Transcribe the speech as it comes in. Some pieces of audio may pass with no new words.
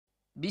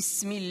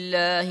بسم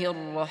الله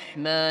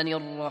الرحمن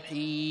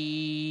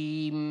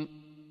الرحيم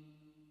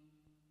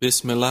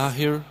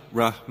Bismillahir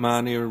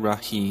Rahmanir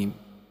Rahim.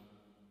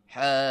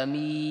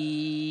 حميم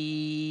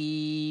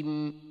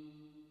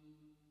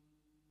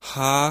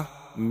Ha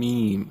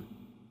Mim.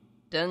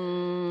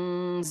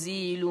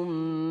 تنزيل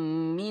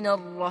من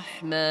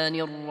الرحمن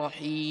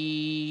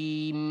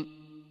الرحيم.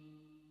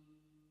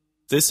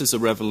 This is a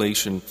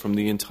revelation from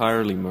the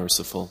entirely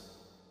merciful,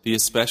 the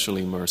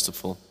especially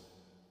merciful.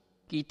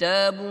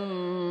 كتاب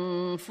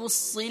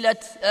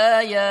فصلت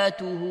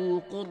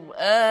آياته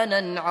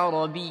قرآنا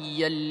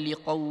عربيا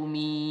لقوم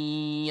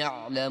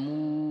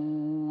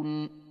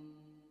يعلمون.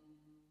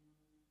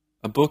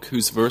 A book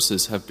whose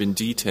verses have been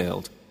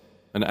detailed,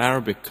 an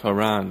Arabic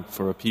Quran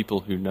for a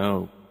people who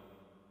know.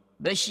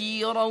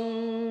 بشيرا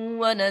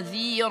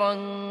ونذيرا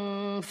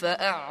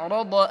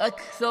فأعرض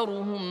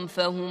أكثرهم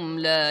فهم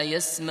لا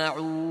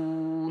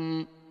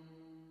يسمعون.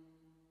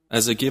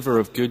 As a giver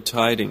of good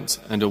tidings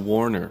and a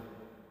warner,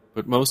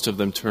 but most of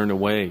them turn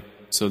away,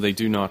 so they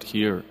do not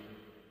hear.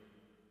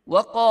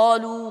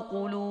 وقالوا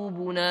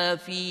قلوبنا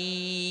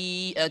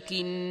في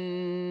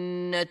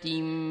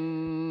أكنة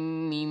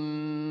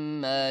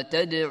مما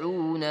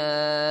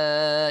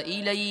تدعونا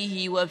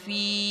إليه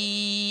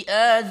وفي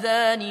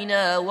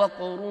آذاننا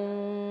وقر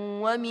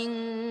ومن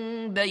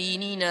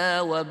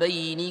بيننا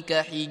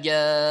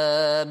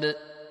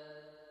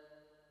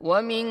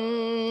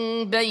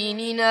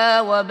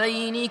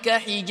وبينك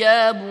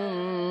حجاب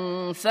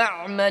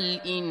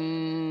فاعمل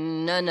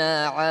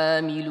إننا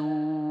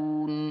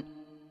عاملون.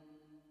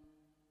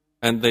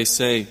 And they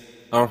say,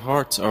 our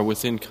hearts are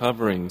within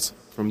coverings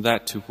from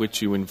that to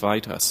which you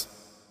invite us,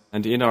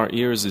 and in our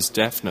ears is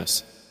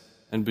deafness,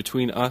 and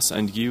between us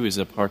and you is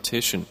a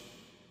partition.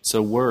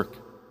 So work,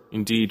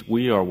 indeed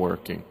we are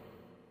working.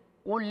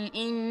 قل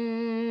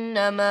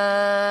إنما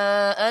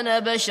أنا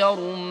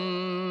بشر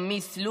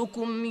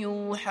مثلكم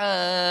يوحى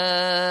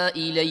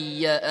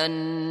إلي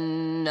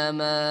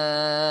أنما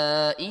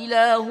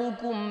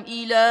إلهكم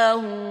إله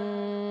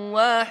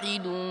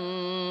واحد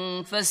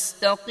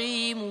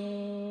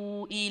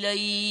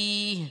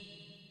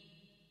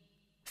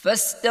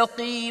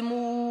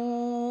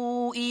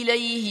فاستقيموا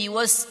إليه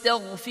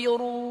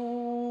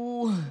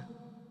واستغفروه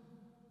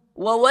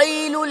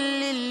وويل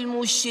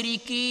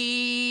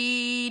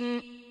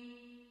للمشركين.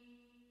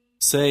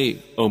 Say,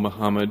 O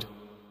Muhammad,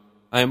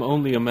 I am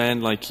only a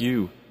man like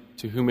you,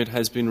 to whom it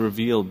has been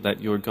revealed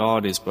that your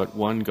God is but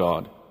one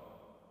God.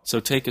 So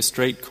take a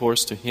straight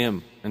course to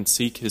Him and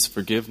seek His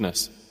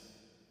forgiveness.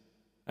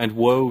 And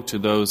woe to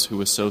those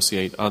who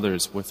associate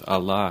others with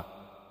Allah.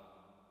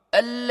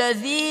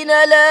 الذين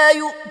لا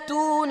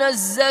يؤتون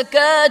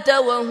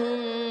الزكاة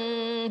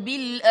وهم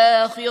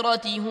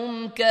بالآخرة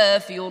هم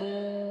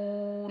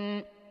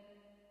كافرون.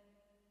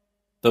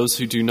 Those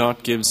who do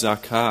not give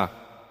zakah,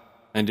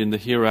 and in the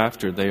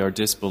hereafter they are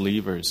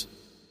disbelievers.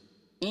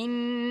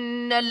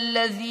 إن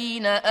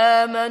الذين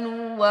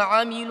آمنوا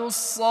وعملوا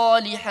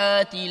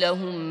الصالحات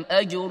لهم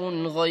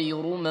أجر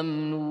غير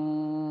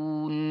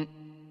ممنون.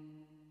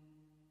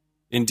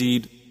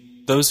 Indeed,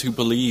 those who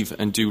believe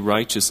and do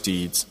righteous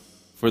deeds,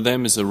 for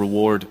them is a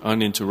reward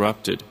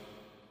uninterrupted.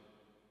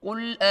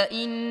 قل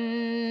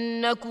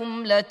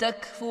أئنكم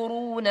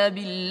لتكفرون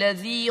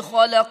بالذي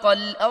خلق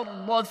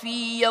الأرض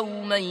في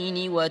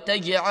يومين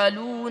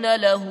وتجعلون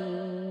له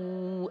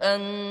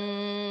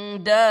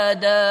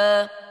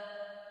أندادا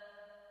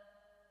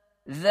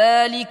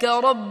ذلك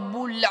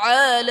رب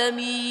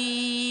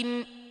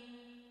العالمين.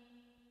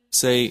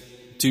 Say,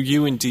 do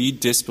you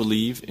indeed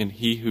disbelieve in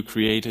He who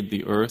created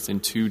the earth in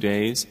 2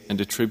 days and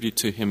attribute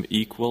to Him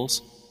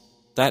equals?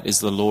 That is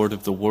the Lord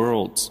of the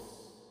worlds.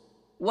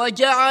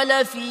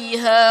 وجعل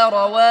فيها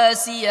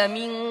رواسي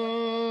من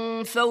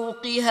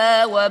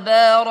فوقها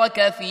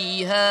وبارك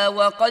فيها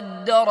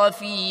وقدر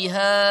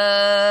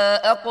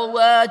فيها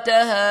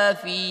أقواتها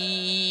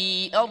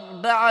في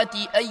 4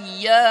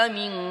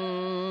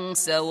 أيام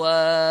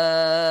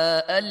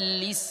سواء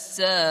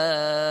للسائلين.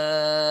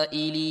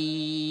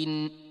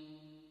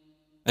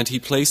 And He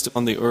placed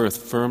on the earth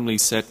firmly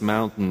set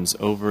mountains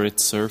over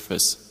its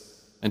surface,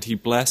 and He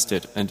blessed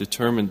it and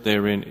determined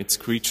therein its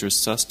creatures'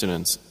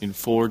 sustenance in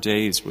 4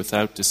 days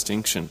without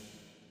distinction,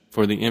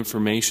 for the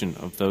information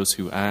of those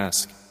who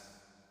ask.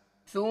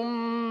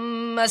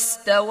 ثم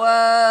استوى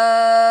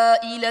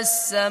إلى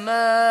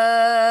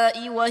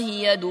السماء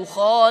وهي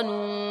دخان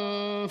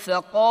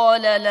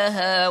فقال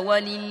لها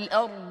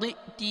وللأرض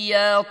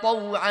ائتيا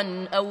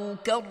طوعا أو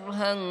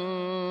كرها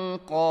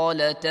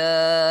قالتا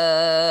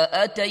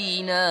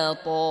أتينا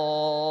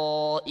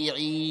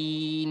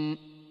طائعين.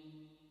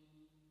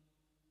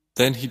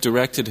 Then He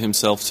directed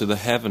Himself to the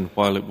heaven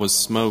while it was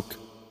smoke,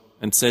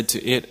 and said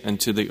to it and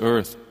to the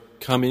earth,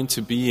 come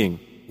into being,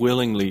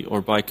 willingly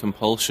or by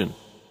compulsion.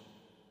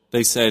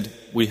 They said,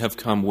 we have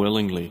come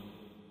willingly.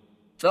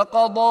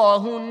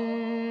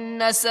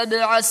 فقضاهن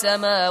 7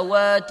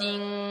 سماوات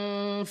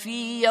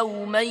في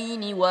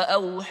يومين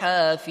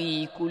وأوحى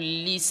في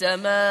كل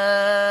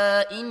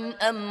سماء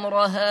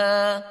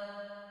أمرها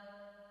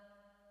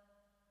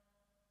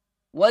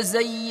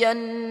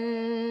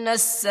وزينا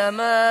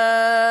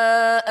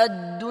السماء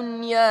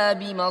الدنيا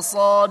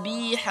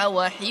بمصابيح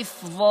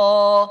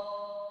وحفظا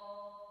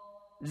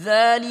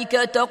ذلك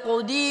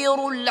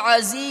تقدير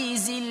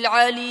العزيز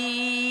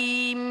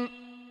العليم.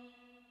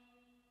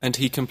 And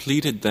he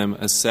completed them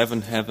as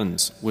 7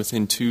 heavens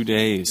within 2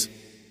 days,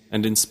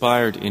 and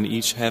inspired in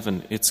each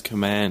heaven its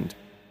command.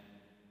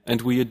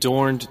 And we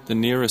adorned the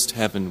nearest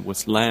heaven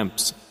with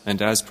lamps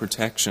and as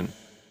protection.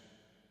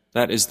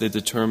 That is the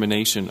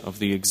determination of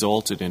the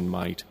exalted in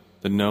might,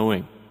 the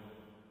knowing.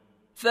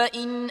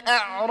 فإن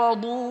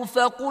أعرضوا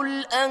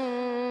فقل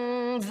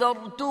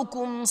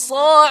أنذرتكم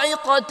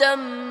صاعقة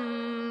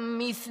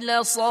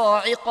مثل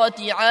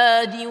صاعقة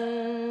عاد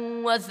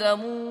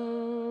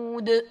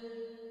وثمود.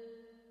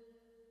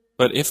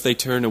 But if they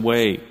turn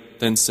away,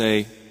 then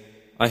say,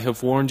 I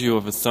have warned you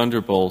of a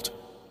thunderbolt,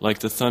 like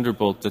the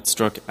thunderbolt that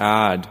struck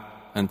Ad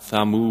and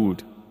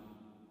Thamud.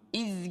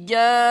 إذ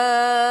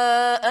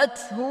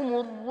جاءتهم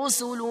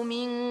الرسل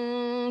من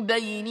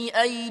بين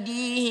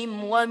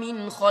أيديهم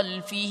ومن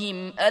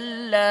خلفهم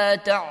ألا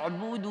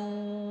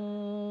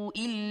تعبدوا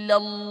إلا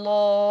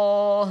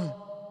الله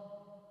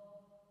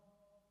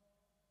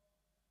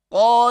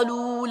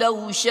قالوا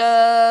لو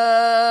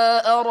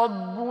شاء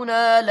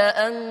ربنا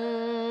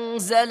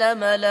لأنزل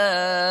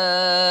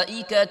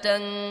ملائكة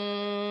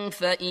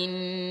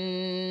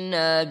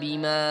فإنا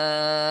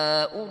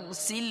بما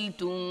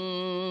أرسلتم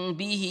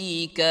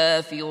به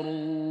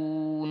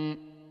كافرون.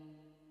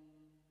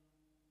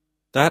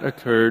 That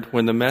occurred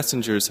when the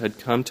messengers had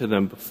come to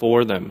them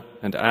before them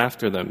and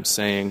after them,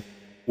 saying,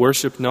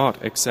 Worship not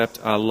except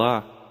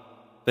Allah.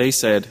 They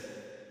said,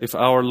 If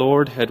our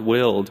Lord had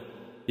willed,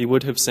 He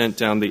would have sent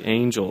down the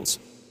angels.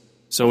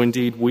 So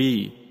indeed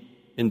we,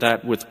 in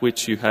that with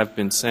which you have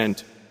been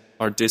sent,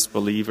 are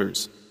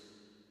disbelievers.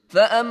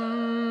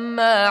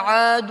 فأما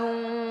عاد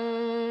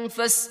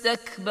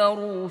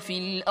فاستكبروا في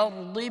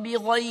الأرض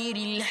بغير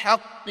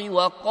الحق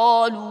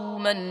وقالوا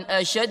من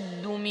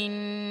أشد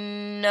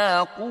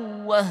منا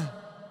قوة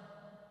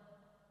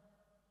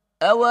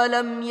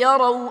أولم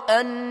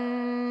يروا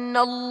أن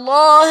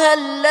الله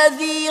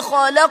الذي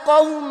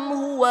خلقهم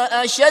هو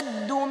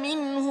أشد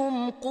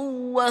منهم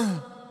قوة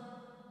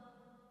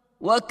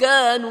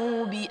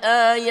وكانوا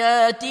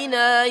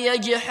بآياتنا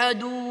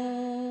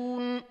يجحدون.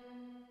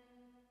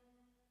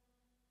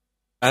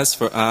 As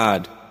for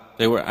Ad,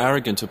 they were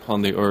arrogant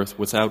upon the earth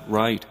without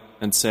right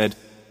and said,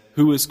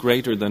 Who is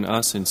greater than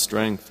us in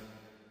strength?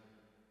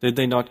 Did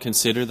they not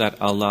consider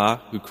that Allah,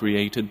 who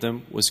created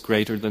them, was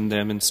greater than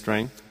them in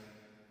strength?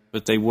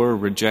 But they were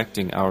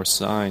rejecting our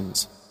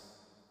signs.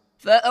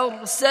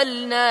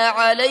 فأرسلنا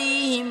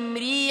عليهم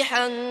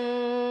ريحا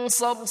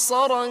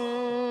صرصرا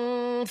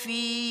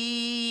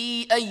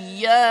في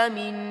أيام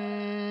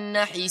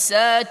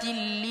نحسات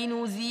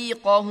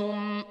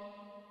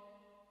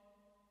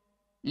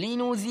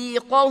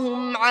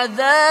لنذيقهم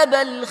عذاب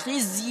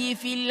الخزي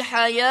في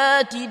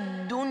الحياة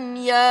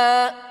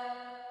الدنيا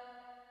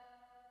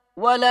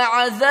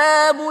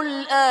ولعذاب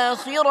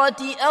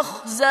الآخرة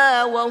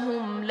أخزى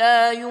وهم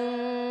لا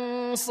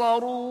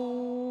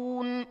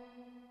ينصرون.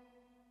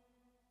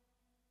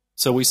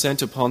 So we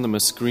sent upon them a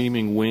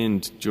screaming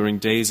wind during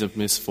days of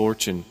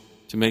misfortune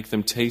to make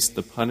them taste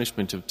the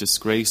punishment of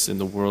disgrace in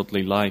the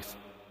worldly life.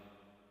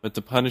 But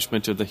the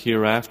punishment of the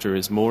hereafter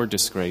is more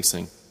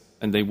disgracing,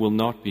 and they will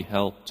not be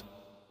helped.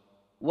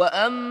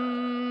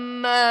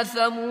 وَأَمَّا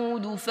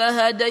ثَمُودُ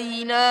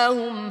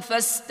فَهَدَيْنَاهُمْ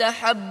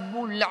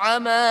فَاسْتَحَبُّوا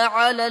الْعَمَى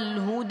عَلَى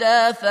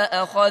الْهُدَى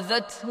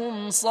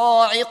فَأَخَذَتْهُمْ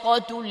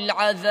صَاعِقَةُ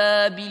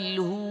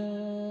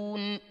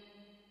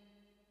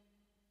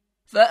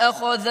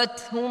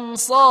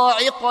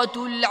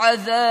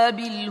الْعَذَابِ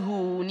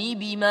الْهُونِ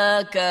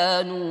بِمَا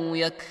كَانُوا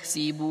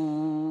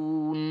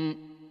يَكْسِبُونَ.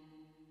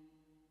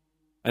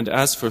 And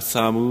as for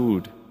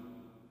Thamud,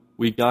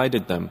 we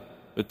guided them,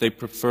 but they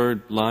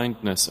preferred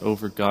blindness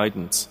over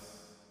guidance.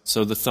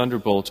 So the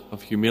thunderbolt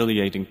of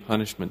humiliating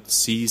punishment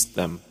seized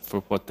them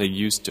for what they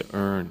used to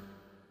earn.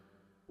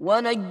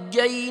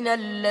 وَنَجَّيْنَا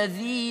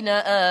الَّذِينَ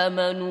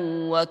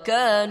آمَنُوا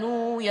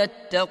وَكَانُوا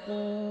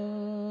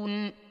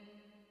يَتَّقُونَ.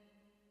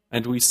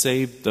 And we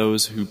saved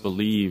those who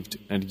believed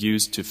and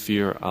used to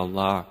fear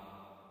Allah.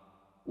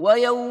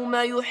 وَيَوْمَ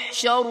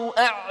يُحْشَرُ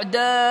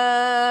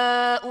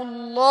أَعْدَاءُ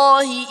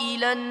اللَّهِ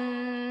إِلَى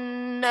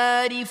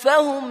النَّارِ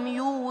فَهُمْ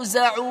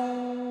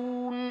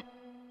يُوزَعُونَ.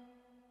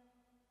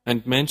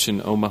 And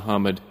mention, O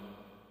Muhammad,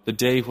 the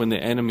day when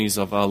the enemies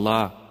of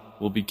Allah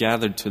will be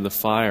gathered to the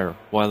fire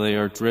while they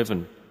are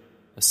driven,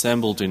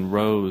 assembled in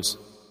rows.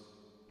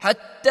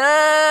 حتى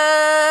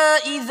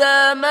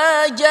إذا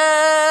ما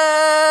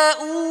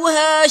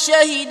جاءوها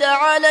شهد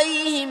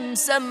عليهم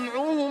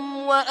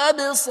سمعهم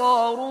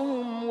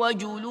وأبصارهم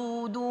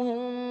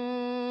وجلودهم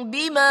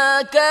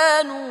بما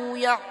كانوا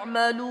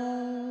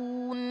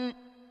يعملون.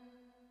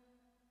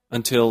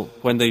 Until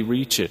when they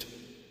reach it,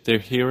 their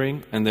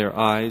hearing and their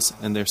eyes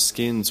and their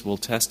skins will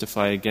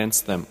testify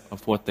against them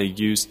of what they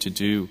used to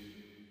do.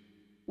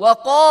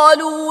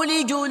 وقالوا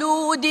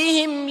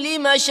لجلودهم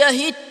لم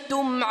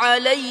شهدتم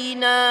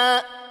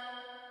علينا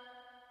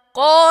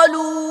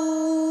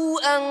قالوا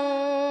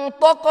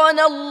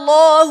أنطقنا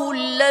الله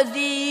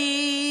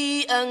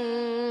الذي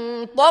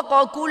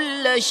أنطق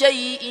كل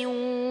شيء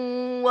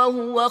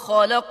وهو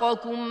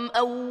خلقكم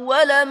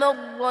أول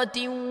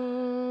مرة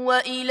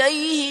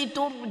وإليه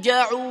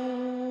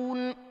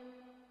ترجعون.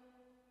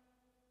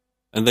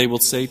 And they will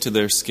say to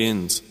their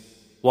skins,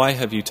 "Why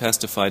have you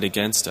testified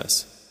against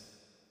us?"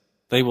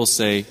 They will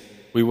say,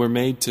 "We were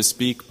made to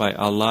speak by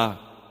Allah,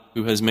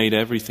 who has made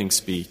everything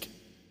speak,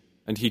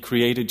 and He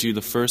created you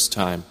the first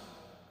time,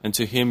 and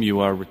to Him you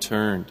are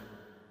returned."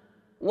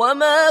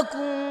 وما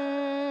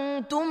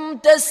كنتم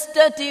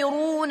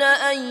تستترون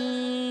أن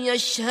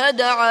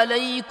يشهد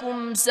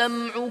عليكم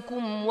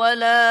سمعكم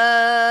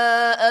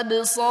ولا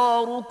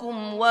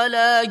أبصاركم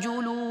ولا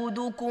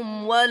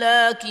جلودكم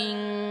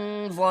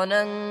ولكن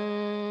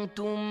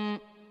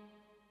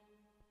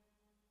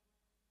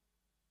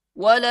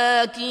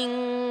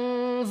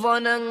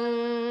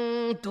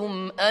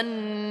ظننتم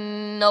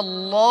أن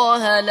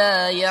الله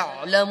لا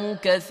يعلم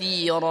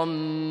كثيرا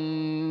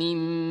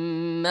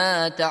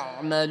مما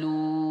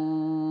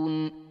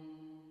تعملون.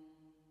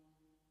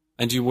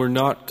 And you were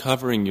not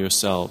covering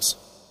yourselves,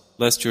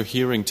 lest your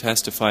hearing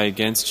testify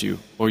against you,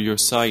 or your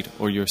sight,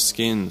 or your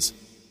skins,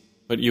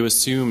 but you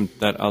assumed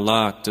that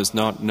Allah does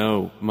not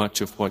know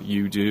much of what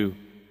you do.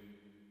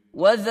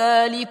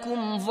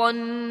 وذلكم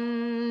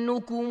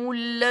ظنكم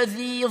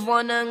الذي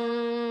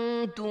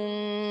ظننتم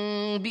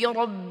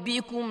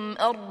بربكم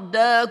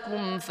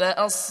أرداكم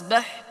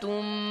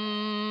فأصبحتم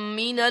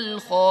من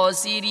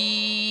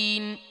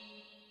الخاسرين.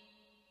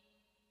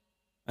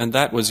 And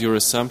that was your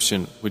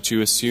assumption which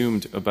you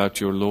assumed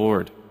about your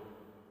Lord.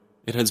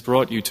 It has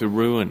brought you to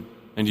ruin,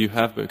 and you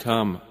have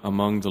become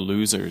among the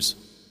losers.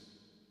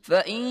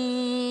 فإن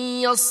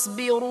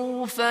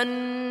يصبروا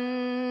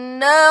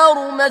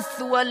فالنار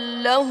مثوى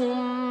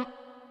لهم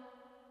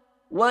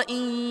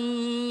وإن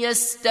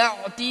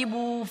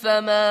يستعتبوا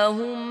فما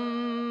هم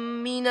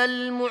من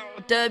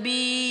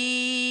المعتبين.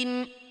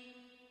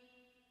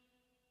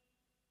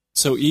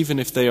 So even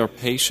if they are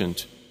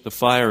patient, the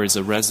fire is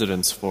a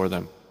residence for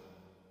them.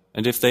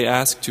 And if they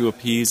ask to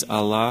appease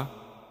Allah,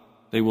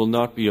 they will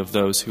not be of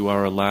those who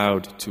are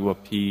allowed to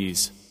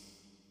appease.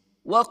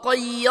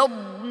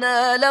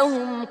 وَقَيَّضْنَا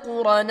لَهُمْ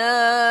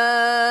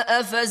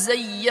قُرَنَاءَ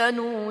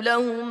فَزَيَّنُوا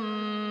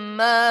لَهُم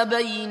مَّا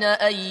بَيْنَ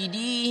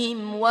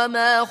أَيْدِيهِمْ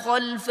وَمَا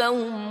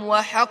خَلْفَهُمْ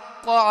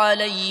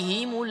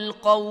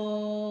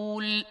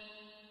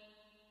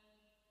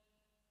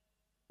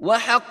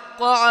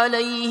وَحَقَّ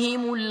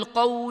عليهم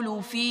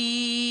القول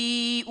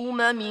في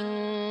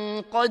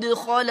قد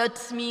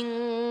خلت من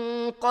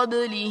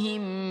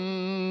قبلهم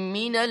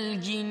من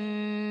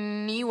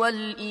الجن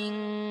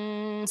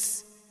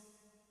والإنس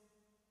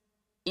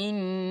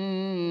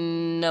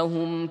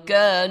إنهم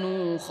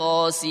كانوا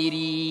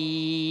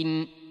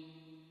خاسرين.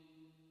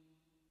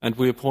 And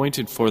we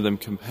appointed for them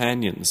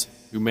companions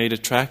who made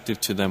attractive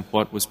to them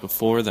what was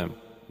before them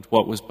and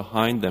what was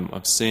behind them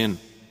of sin.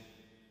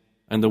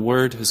 And the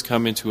word has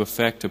come into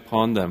effect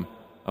upon them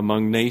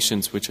among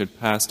nations which had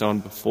passed on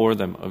before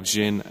them of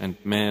jinn and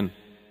men.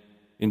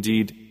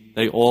 Indeed,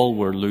 they all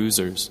were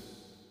losers.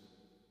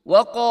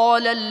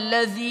 وقال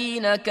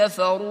الذين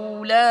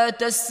كفروا لا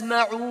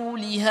تسمعوا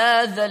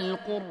لهذا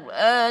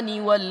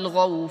القرآن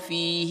والغوا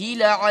فيه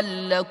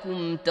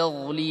لعلكم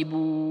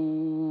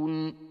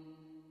تغلبون.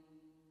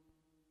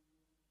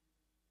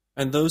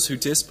 And those who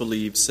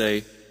disbelieve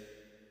say,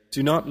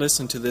 "Do not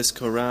listen to this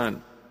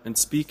Quran and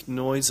speak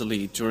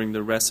noisily during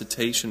the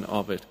recitation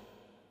of it,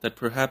 that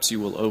perhaps you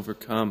will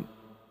overcome."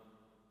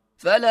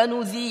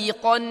 فَلَنُذِيقَنَّ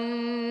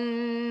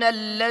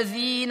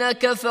الَّذِينَ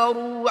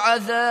كَفَرُوا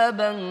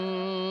عَذَابًا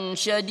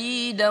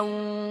شَدِيدًا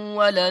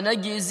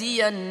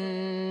وَلَنَجْزِيَنَّهُمْ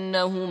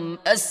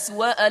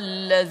أَسْوَأَ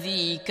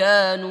الَّذِي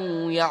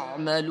كَانُوا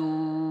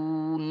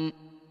يَعْمَلُونَ.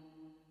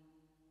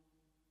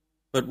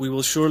 But we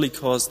will surely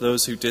cause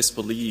those who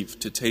disbelieve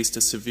to taste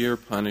a severe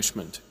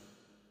punishment,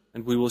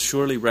 and we will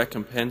surely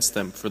recompense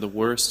them for the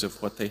worst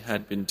of what they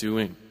had been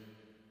doing.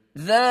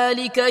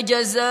 ذلك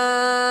جزاء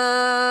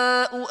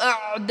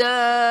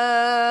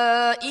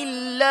أعداء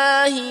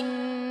الله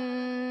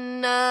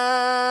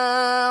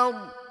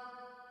النار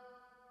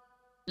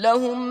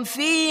لهم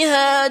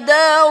فيها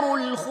دار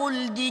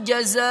الخلد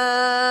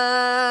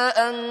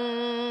جزاء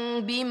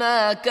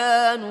بما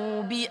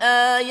كانوا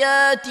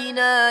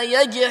بآياتنا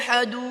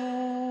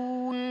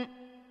يجحدون.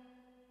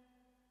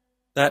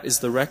 That is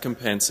the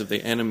recompense of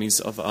the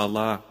enemies of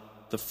Allah,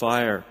 the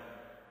fire.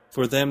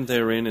 For them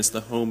therein is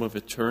the home of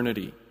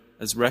eternity,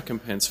 as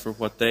recompense for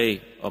what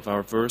they, of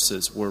our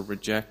verses, were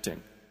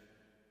rejecting.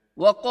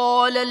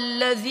 وقال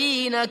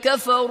الذين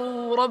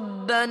كفروا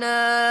ربنا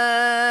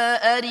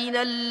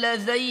أرنا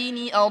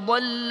الذين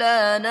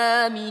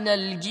أضلانا من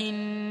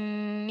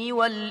الجن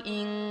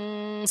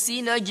والإنس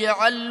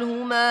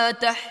نجعلهما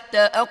تحت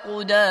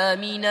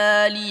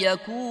أقدامنا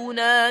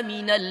ليكونا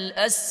من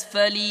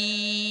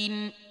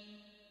الأسفلين.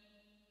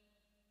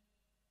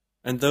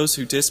 And those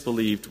who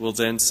disbelieved will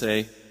then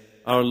say,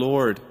 "Our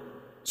Lord,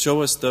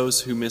 show us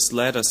those who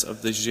misled us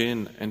of the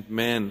jinn and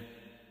men,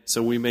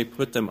 so we may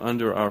put them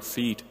under our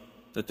feet,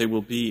 that they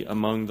will be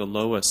among the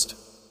lowest."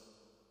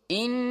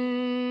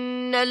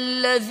 إن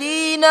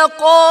الذين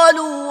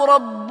قالوا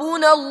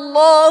ربنا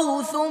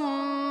الله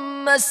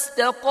ثم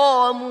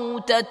استقاموا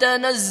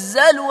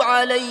تتنزل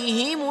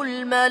عليهم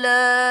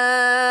الملائكة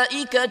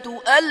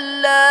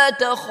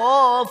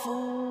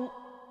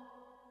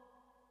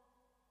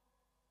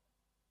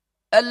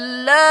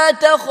ألا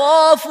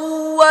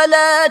تخافوا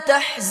ولا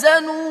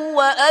تحزنوا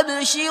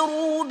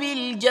وأبشروا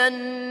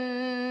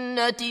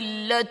بالجنة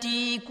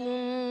التي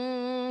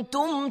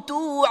كنتم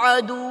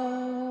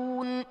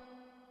توعدون.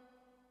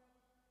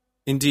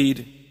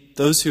 Indeed,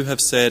 those who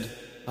have said,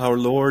 Our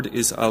Lord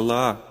is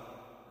Allah,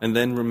 and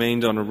then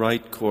remained on a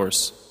right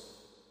course,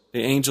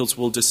 the angels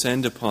will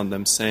descend upon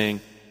them,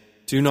 saying,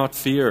 Do not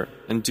fear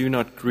and do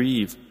not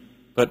grieve,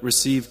 but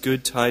receive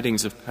good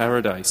tidings of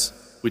paradise,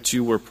 which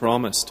you were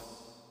promised.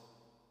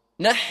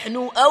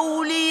 نحن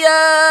أولياؤكم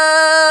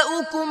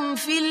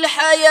في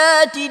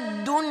الحياة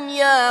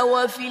الدنيا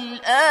وفي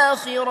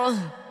الآخرة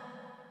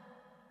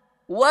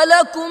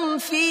ولكم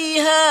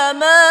فيها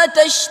ما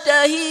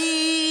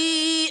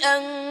تشتهي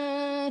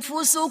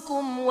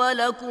أنفسكم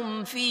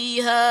ولكم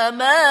فيها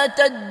ما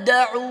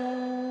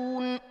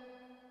تدعون.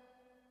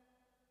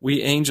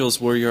 We angels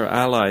were your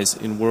allies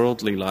in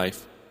worldly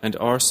life and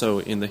are so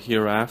in the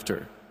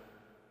hereafter,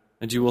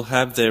 and you will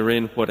have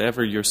therein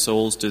whatever your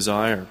souls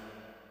desire,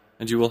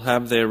 and you will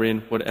have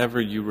therein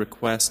whatever you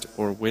request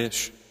or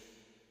wish.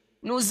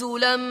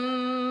 نزلا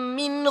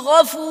من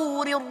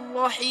غفور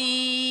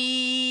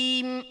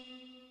رحيم.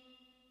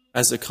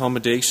 As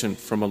accommodation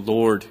from a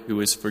Lord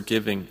who is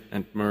forgiving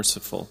and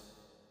merciful.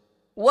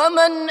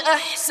 ومن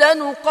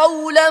أحسن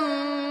قولا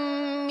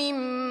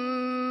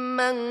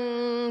ممن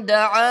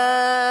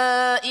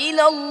دعا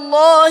إلى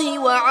الله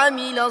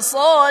وعمل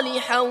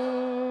صالحا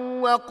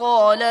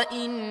وقال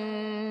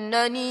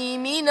إنني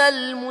من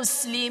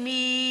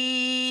المسلمين.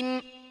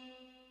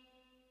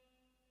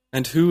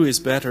 And who is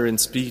better in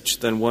speech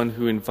than one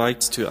who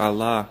invites to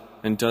Allah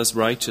and does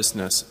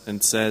righteousness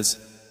and says,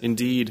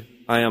 Indeed,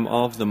 I am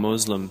of the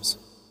Muslims.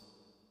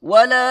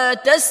 ولا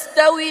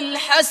تستوي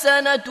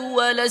الحسنة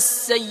ولا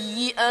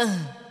السيئة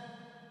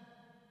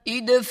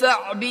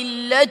ادفع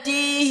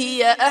بالتي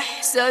هي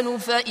أحسن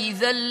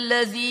فإذا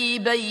الذي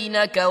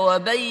بينك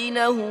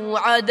وبينه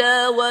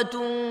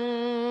عداوة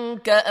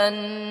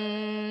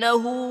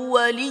كأنه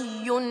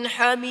ولي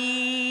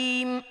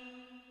حميم.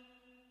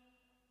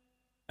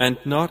 And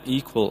not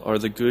equal are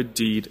the good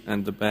deed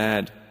and the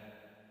bad.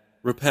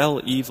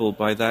 Repel evil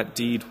by that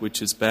deed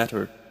which is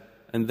better,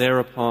 and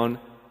thereupon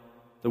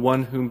the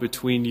one whom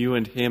between you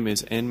and him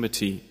is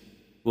enmity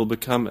will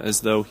become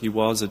as though he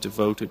was a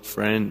devoted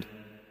friend.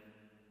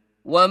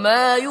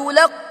 وما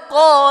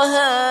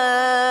يلقاها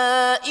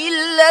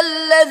إلا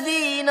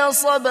الذين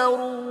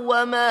صبروا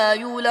وما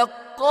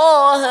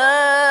يلقاها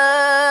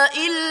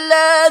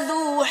إلا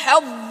ذو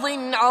حظ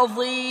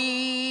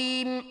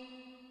عظيم.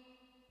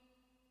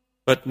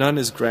 But none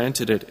is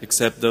granted it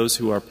except those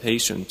who are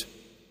patient,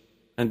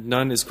 and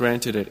none is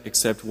granted it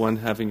except one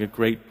having a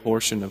great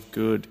portion of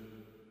good.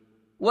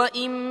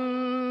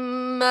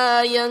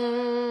 وَإِمَّا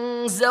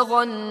يَنزَغَنَّكَ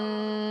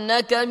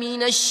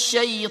مِنَ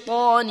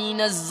الشَّيْطَانِ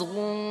نَزْغٌ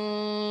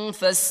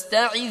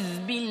فَاسْتَعِذْ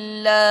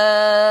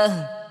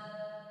بِاللَّهِ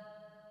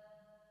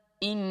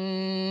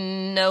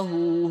إِنَّهُ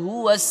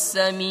هُوَ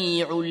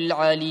السَّمِيعُ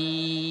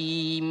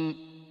الْعَلِيمُ.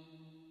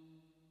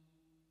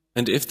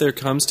 And if there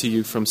comes to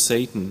you from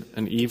Satan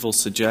an evil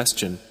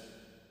suggestion,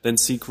 then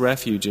seek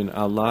refuge in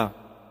Allah.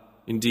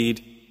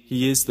 Indeed,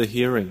 He is the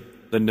hearing,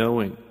 the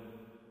knowing.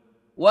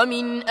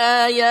 وَمِنْ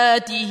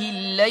آيَاتِهِ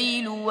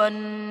اللَّيْلُ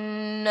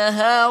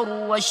وَالنَّهَارُ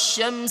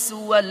وَالشَّمْسُ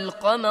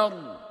وَالْقَمَرُ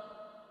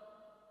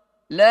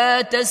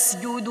لَا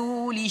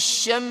تَسْجُدُوا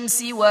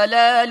لِلشَّمْسِ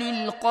وَلَا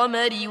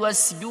لِلْقَمَرِ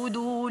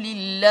وَاسْجُدُوا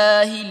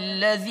لِلَّهِ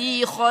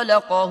الَّذِي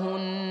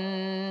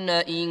خَلَقَهُنَّ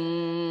إِن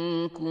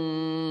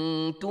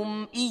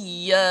كُنتُمْ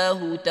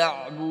إِيَّاهُ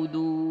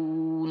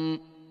تَعْبُدُونَ.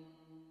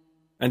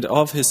 And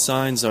of His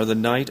signs are the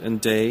night and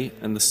day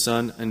and the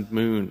sun and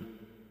moon.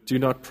 Do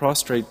not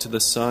prostrate to the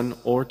sun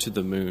or to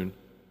the moon,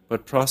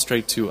 but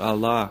prostrate to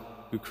Allah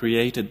who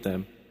created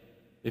them,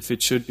 if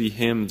it should be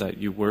Him that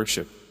you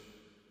worship.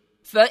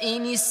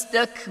 فَإِنِ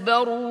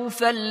اسْتَكْبَرُوا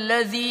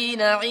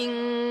فَالَّذِينَ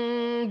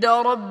عِندَ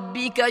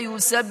رَبِّكَ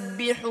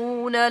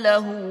يُسَبِّحُونَ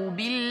لَهُ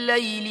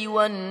بِاللَّيْلِ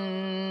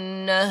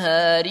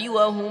وَالنَّهَارِ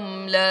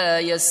وَهُمْ لَا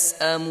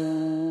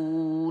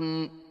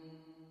يَسْأَمُونَ.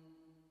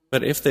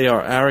 But if they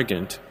are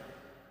arrogant,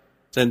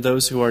 then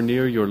those who are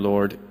near your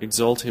Lord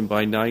exalt Him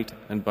by night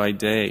and by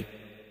day,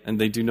 and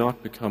they do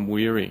not become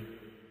weary.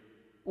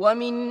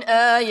 وَمِنْ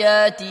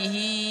آيَاتِهِ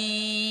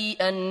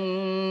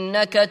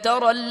أَنَّكَ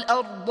تَرَى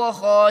الْأَرْضَ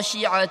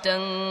خَاشِعَةً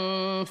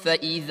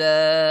فَإِذَا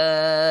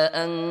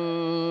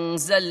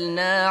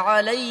أَنزَلْنَا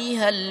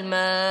عَلَيْهَا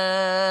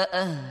الْمَاءَ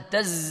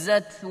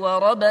اهْتَزَّتْ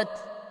وَرَبَتْ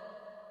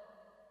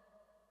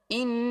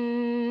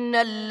إِنَّ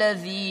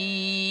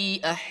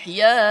الَّذِي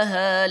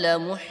أَحْيَاهَا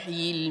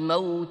لَمُحْيِي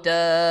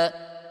الْمَوْتَى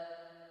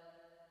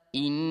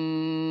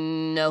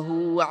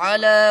إِنَّهُ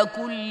عَلَى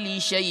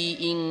كُلِّ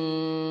شَيْءٍ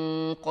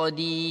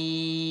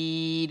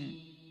قَدِيرٌ.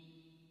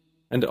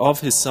 And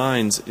of his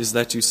signs is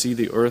that you see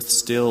the earth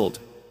stilled,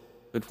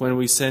 but when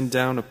we send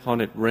down upon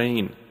it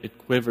rain, it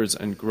quivers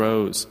and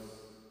grows.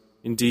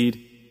 Indeed,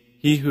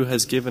 he who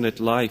has given it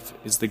life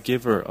is the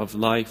giver of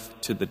life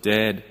to the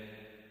dead.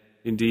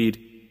 Indeed,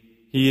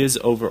 he is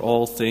over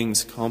all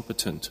things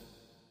competent.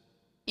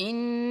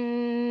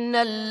 إن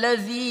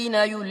الذين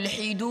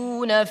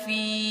يلحدون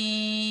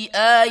في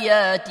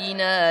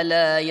آياتنا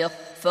لا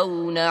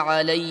يخفون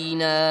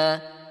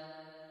علينا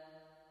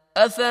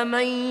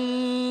أفمن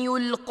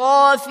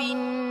يلقى في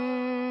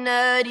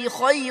النار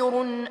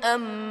خير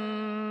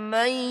أم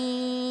من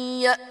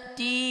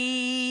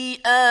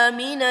يأتي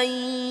آمنا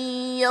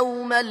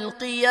يوم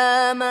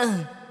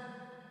القيامة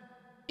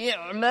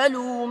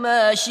اعملوا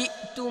ما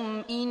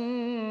شئتم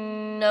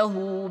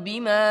إنه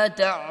بما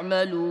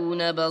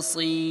تعملون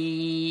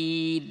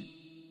بصير.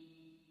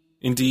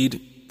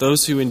 Indeed,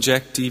 those who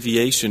inject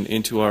deviation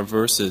into our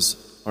verses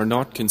are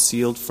not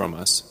concealed from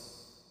us.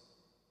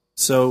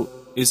 So,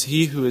 is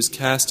he who is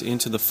cast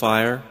into the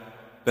fire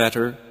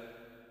better,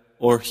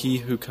 or he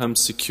who comes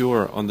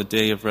secure on the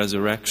day of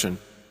resurrection?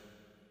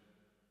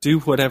 Do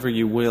whatever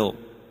you will.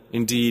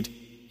 Indeed,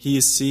 he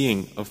is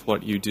seeing of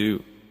what you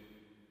do.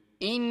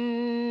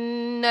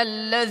 إن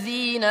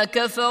الذين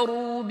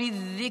كفروا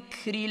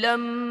بالذكر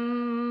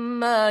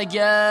لما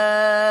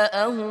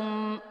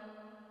جاءهم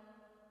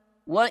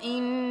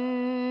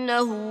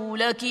وإنه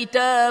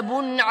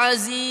لكتاب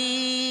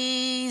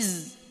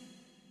عزيز.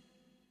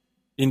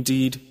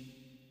 Indeed,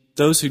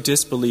 those who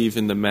disbelieve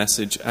in the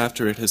message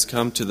after it has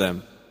come to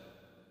them,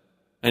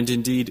 and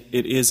indeed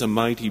it is a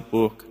mighty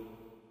book.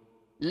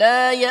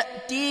 لا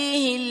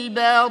يأتيه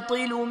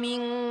الباطل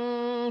من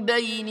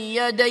بين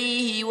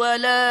يديه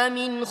ولا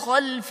من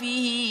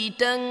خلفه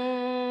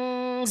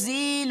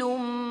تنزيل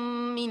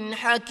من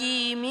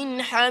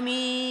حكيم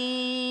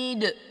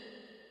حميد.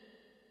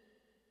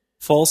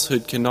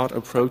 Falsehood cannot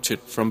approach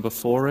it from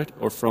before it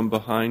or from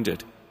behind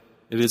it.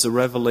 It is a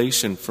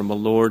revelation from a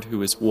Lord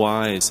who is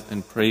wise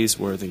and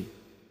praiseworthy.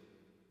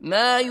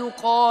 ما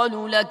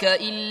يقال لك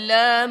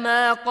إلا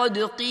ما قد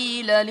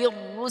قيل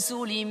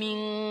للرسل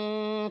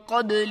من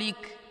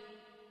قبلك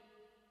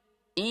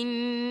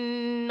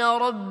إن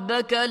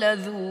ربك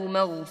لذو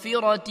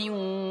مغفرة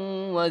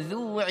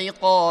وذو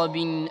عقاب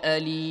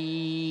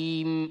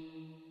أليم.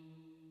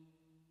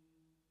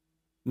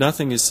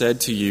 Nothing is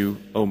said to you,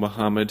 O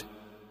Muhammad,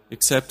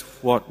 except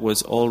what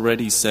was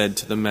already said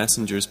to the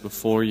messengers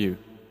before you.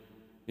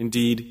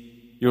 Indeed,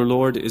 your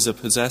Lord is a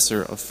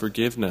possessor of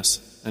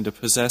forgiveness and a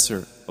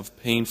possessor of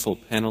painful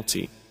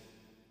penalty.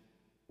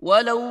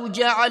 ولو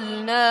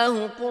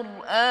جعلناه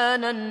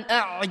قرآنا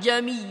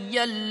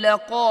أعجميا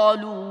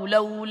لقالوا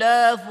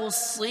لولا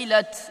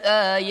فصلت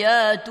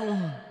آياته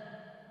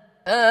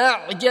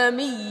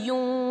أعجمي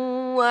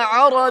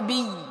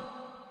وعربي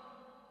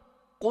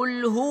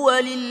قل هو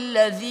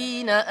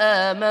للذين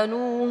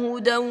آمنوا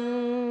هدى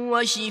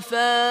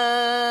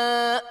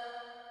وشفاء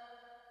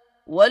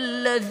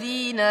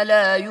والذين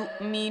لا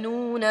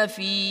يؤمنون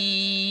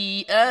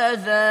في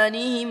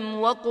آذانهم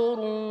وقر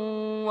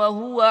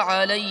وهو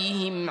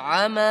عليهم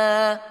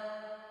عمى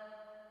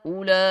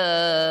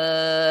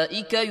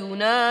أولئك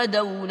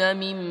ينادون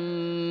من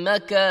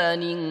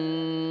مكان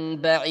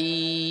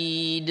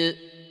بعيد.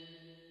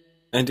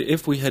 And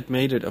if we had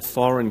made it a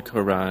foreign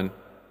Quran,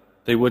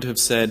 they would have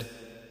said,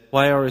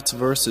 why are its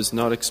verses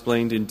not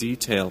explained in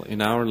detail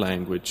in our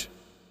language?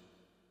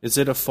 Is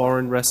it a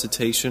foreign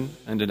recitation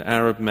and an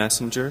Arab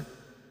messenger?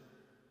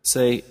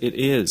 Say, it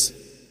is,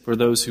 for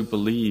those who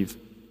believe,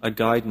 a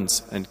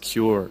guidance and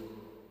cure.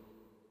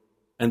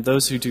 And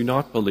those who do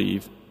not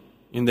believe,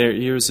 in their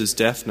ears is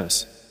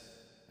deafness,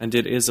 and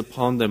it is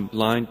upon them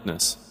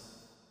blindness.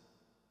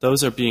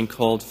 Those are being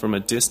called from a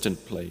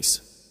distant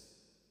place.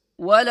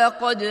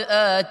 ولقد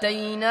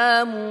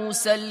آتينا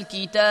موسى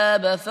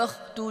الكتاب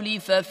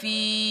فاختلف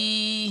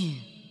فيه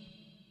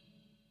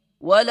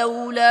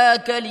ولولا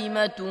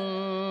كلمة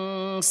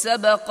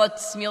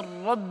سبقت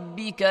من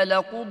ربك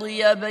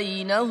لقضي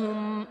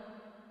بينهم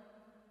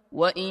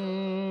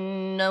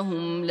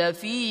وإنهم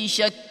لفي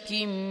شك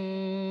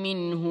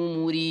منه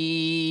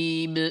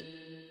مريب.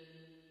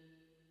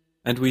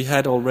 And we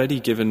had already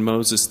given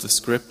Moses the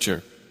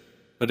scripture,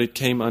 but it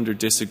came under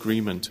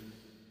disagreement.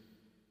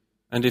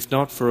 And if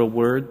not for a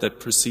word that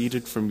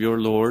proceeded from your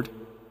Lord,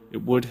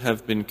 it would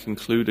have been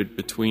concluded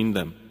between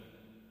them.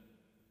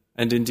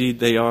 And indeed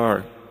they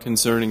are,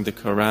 concerning the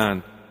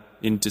Quran,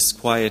 in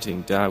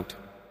disquieting doubt.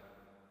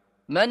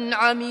 من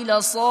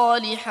عمل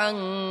صالحا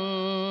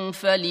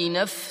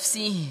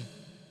فلنفسه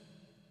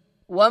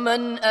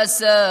ومن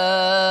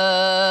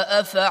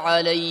أساء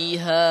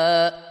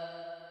فعليها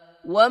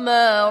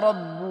وما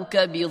ربك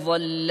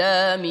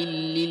بظلام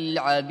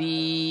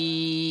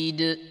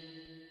للعبيد.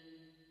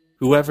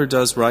 Whoever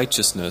does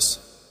righteousness,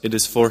 it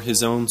is for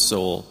his own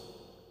soul,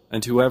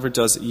 and whoever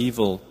does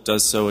evil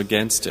does so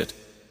against it.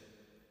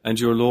 And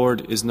your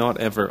Lord is not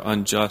ever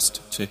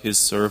unjust to his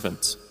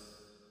servants.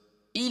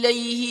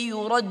 إليه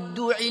يرد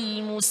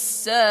علم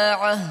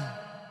الساعة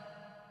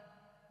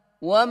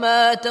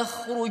وما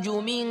تخرج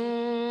من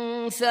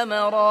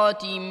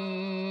ثمرات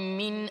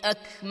من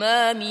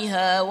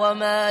أكمامها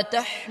وما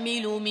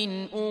تحمل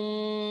من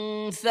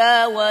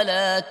أنثى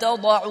ولا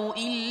تضع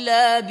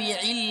إلا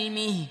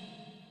بعلمه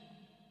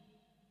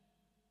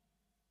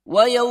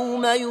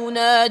ويوم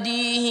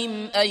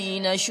يناديهم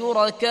أين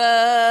شركائي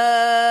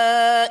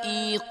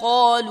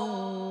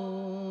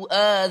قالوا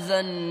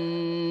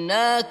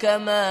آذناك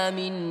ما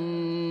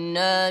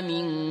منا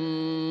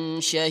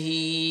من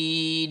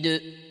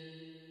شهيد.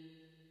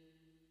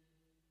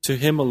 To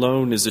him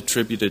alone is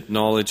attributed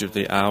knowledge of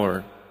the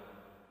hour,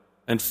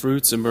 and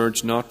fruits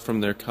emerge not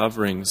from their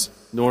coverings,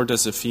 nor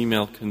does a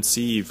female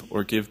conceive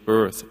or give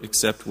birth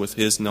except with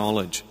his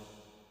knowledge.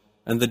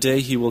 And the day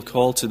he will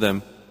call to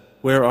them,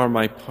 "Where are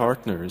my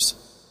partners?"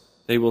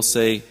 They will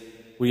say,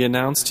 "We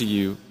announce to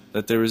you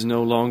that there is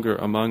no longer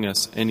among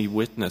us any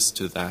witness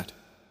to that."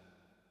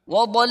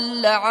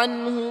 وضل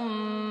عنهم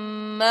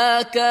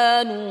ما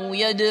كانوا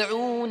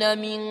يدعون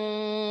من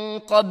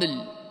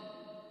قبل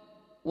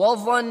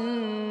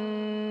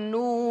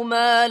وظنوا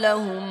ما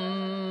لهم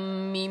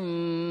من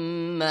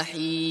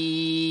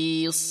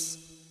محيص.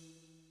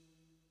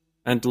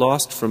 And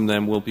lost from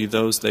them will be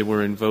those they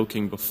were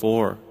invoking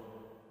before,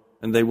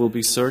 and they will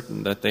be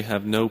certain that they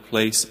have no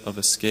place of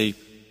escape.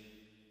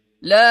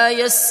 لا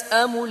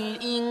يسأم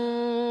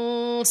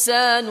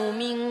الإنسان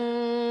من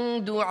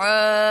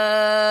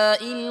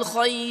دعاء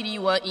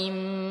الخير وإن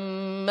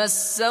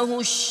مسه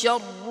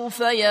الشر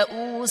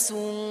فيئوس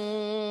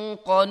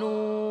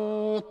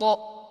قنوط.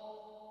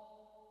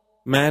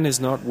 Man is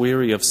not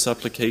weary of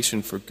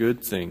supplication for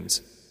good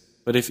things,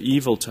 but if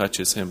evil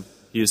touches him,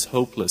 he is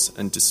hopeless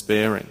and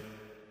despairing.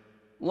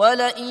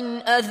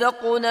 وَلَئِنْ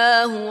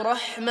أَذَقْنَاهُ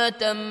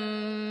رَحْمَةً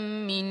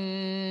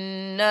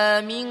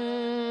مِنَّا مِنْ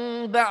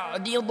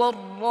بَعْدِ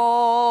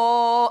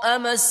ضَرَّاءَ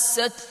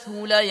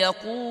مَسَّتْهُ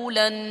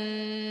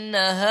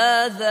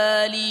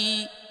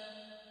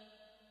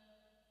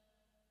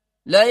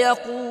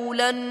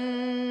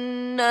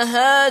لَيَقُولَنَّ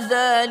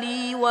هَذَا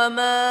لِي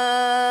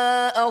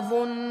وَمَا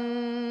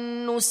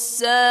أَظُنُّ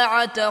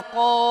السَّاعَةَ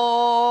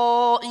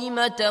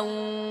قَائِمَةً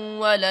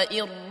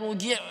وَلَئِن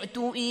رُجِعْتُ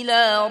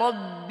إِلَى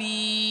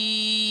رَبِّي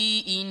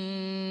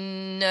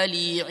إِنَّ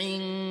لِي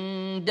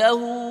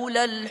عِندَهُ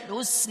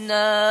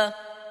لَلْحُسْنَى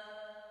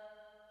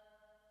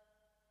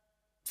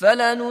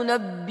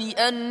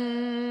فَلَنُنَبِّئَنَّ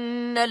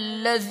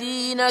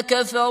الَّذِينَ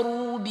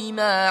كَفَرُوا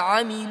بِمَا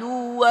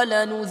عَمِلُوا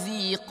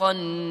وَلَنُذِيقَنَّهُم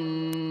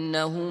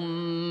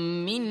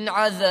مِّنْ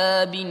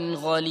عَذَابٍ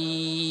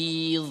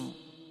غَلِيظٍ.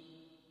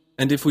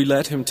 And if we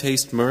let him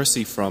taste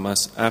mercy from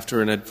us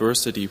after an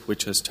adversity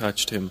which has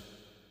touched him,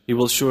 he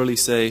will surely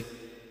say,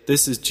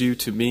 "This is due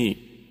to me,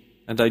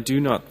 and I do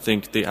not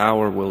think the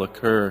hour will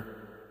occur.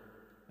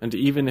 And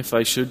even if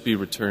I should be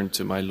returned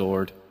to my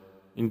Lord,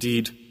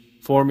 indeed,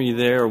 for me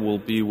there will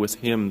be with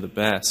him the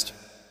best.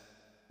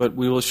 But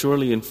we will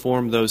surely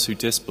inform those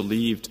who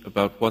disbelieved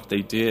about what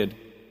they did,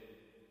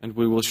 and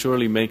we will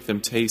surely make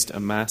them taste a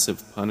massive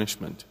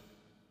punishment."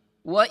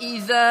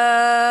 وَإِذَا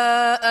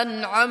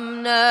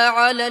أَنْعَمْنَا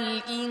عَلَى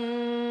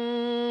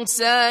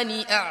الْإِنسَانِ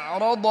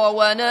أَعْرَضَ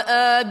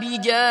وَنَأَىٰ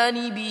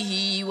بِجَانِبِهِ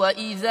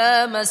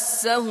وَإِذَا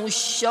مَسَّهُ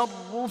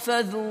الشَّرُّ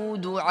فَذُو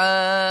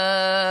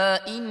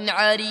دُعَاءٍ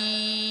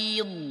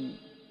عَرِيضٍ.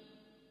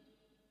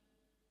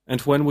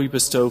 And when we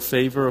bestow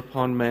favor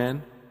upon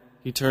man,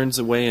 he turns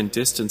away and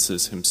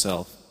distances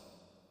himself.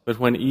 But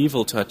when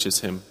evil touches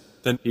him,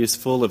 then he is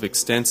full of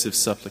extensive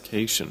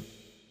supplication.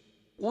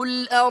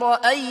 قُلْ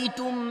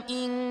أَرَأَيْتُمْ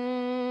إِنْ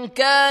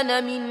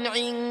كَانَ مِنْ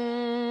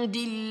عِنْدِ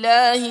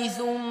اللَّهِ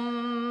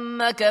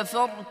ثُمَّ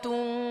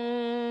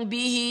كَفَرْتُمْ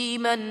بِهِ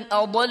مَنْ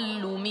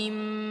أَضَلُّ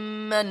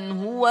مِمَّنْ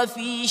هُوَ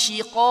فِي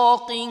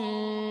شِقَاقٍ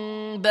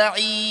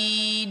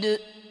بَعِيدٍ.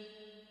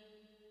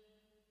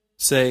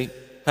 Say,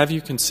 have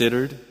you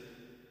considered,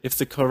 if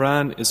the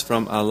Quran is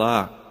from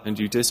Allah and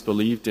you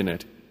disbelieved in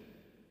it,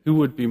 who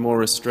would be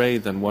more astray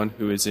than one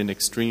who is in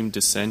extreme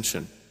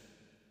dissension?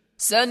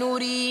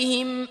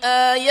 سنريهم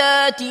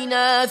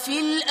آياتنا في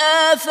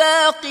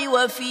الآفاق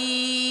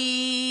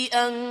وفي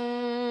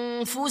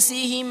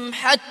أنفسهم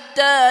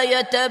حتى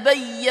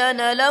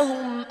يتبين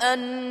لهم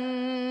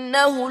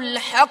أنه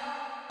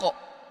الحق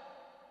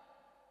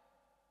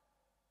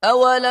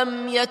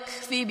أولم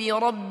يكف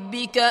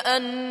بربك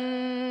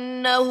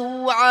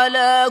أنه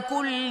على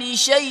كل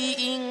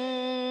شيء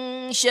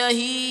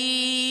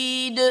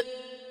شهيد.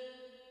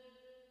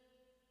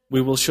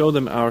 We will show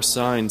them our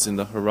signs in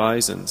the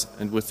horizons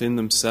and within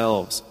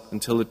themselves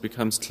until it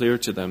becomes clear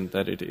to them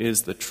that it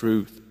is the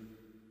truth.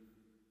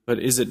 But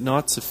is it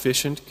not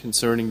sufficient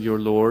concerning your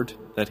Lord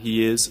that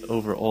He is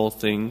over all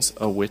things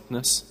a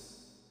witness?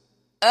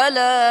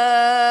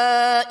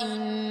 ألا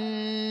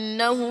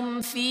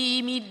إنهم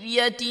في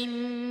مرية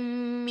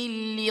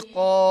من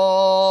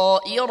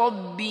لقاء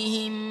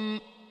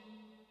ربهم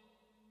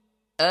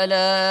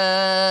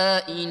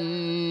ألا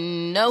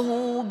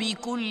إنه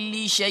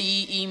بكل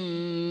شيء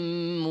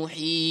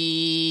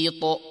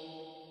محيط.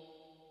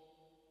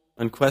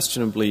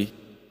 Unquestionably,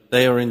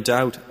 they are in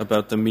doubt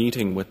about the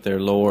meeting with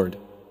their Lord.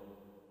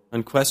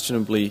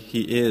 Unquestionably,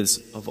 He is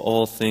of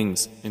all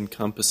things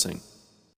encompassing.